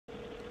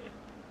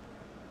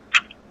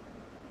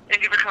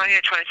Thank you for calling in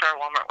 24-hour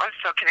Walmart West.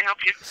 So can I help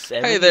you?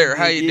 Hey there,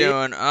 how you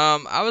doing?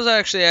 I was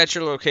actually at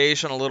your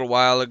location a little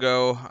while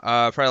ago,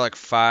 probably like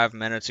 5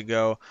 minutes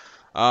ago,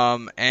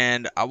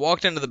 and I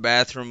walked into the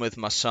bathroom with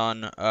my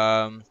son.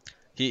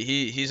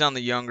 He's on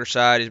the younger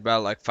side. He's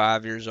about like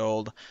 5 years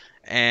old,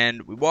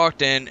 and we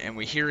walked in and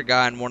we hear a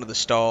guy in one of the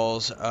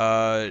stalls.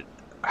 I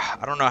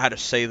don't know how to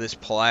say this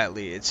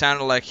politely. It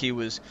sounded like he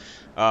was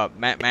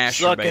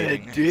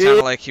masturbating. It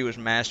sounded like he was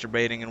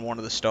masturbating in one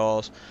of the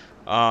stalls.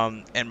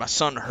 And my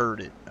son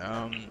heard it.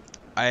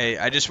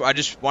 I just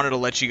wanted to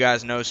let you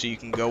guys know so you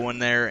can go in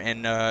there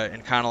and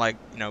kind of like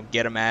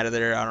get him out of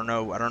there. I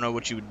don't know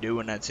what you would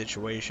do in that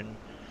situation.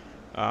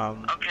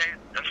 Okay,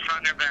 the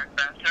front or back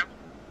bathroom?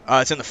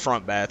 It's in the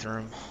front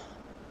bathroom.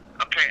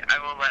 Okay, I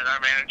will let our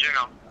manager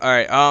know. All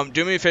right.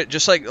 Do me a favor,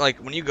 just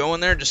like when you go in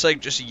there,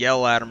 just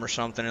yell at him or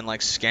something and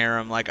like scare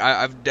him. Like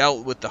I've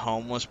dealt with the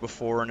homeless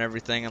before and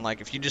everything, and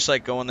like if you just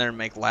like go in there and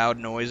make loud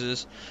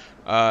noises,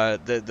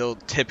 they'll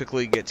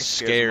typically get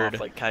scared.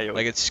 Like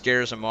it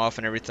scares them off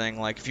and everything.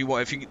 Like if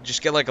you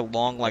just get like a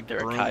long like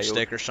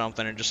broomstick or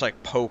something and just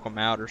like poke them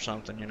out or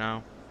something, you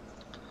know.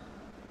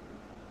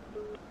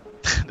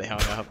 They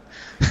hung up.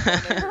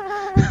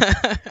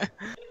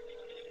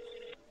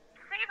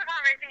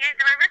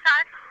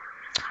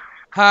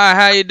 Hi,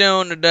 how you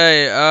doing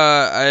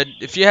today?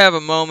 If you have a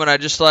moment, I'd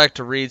just like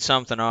to read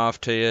something off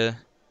to you.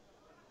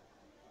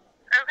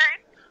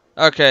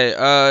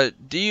 Okay,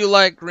 do you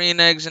like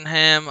green eggs and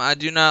ham? I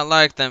do not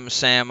like them,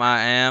 Sam,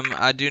 I am.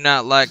 I do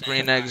not like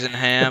green eggs and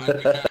ham.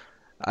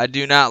 I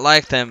do not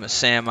like them,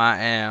 Sam, I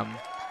am.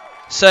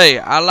 Say,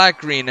 I like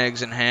green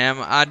eggs and ham.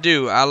 I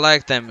do, I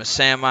like them,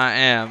 Sam, I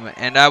am.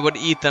 And I would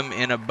eat them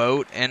in a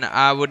boat, and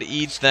I would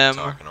eat them...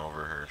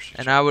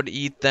 And I would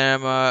eat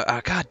them,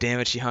 oh, god damn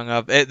it, she hung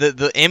up.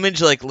 The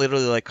image, like,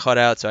 literally, like, cut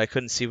out, so I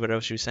couldn't see what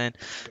else she was saying.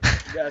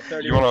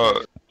 You wanna...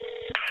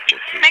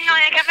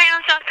 Magnolia Cafe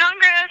on South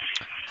Congress.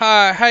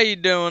 Hi, how you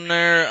doing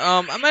there?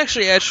 I'm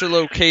actually at your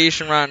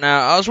location right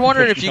now. I was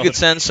wondering if you could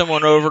send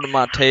someone over to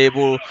my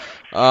table.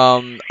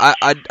 I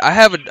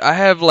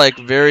have like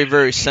very,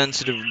 very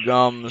sensitive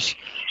gums.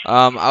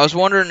 I was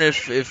wondering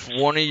if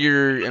one of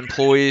your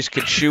employees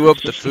could chew up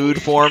the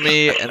food for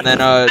me and then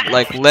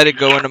like let it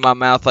go into my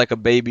mouth like a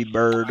baby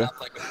bird.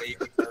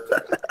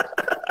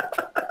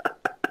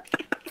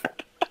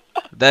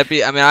 I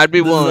mean, I'd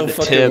be willing to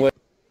tip.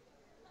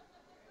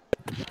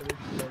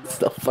 It's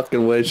the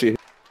fucking way she...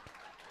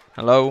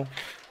 Hello?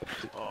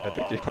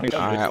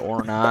 Alright,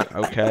 or not.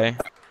 Okay.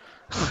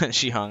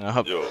 She hung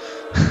up.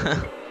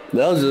 That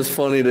was just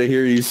funny to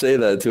hear you say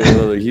that to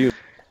another human.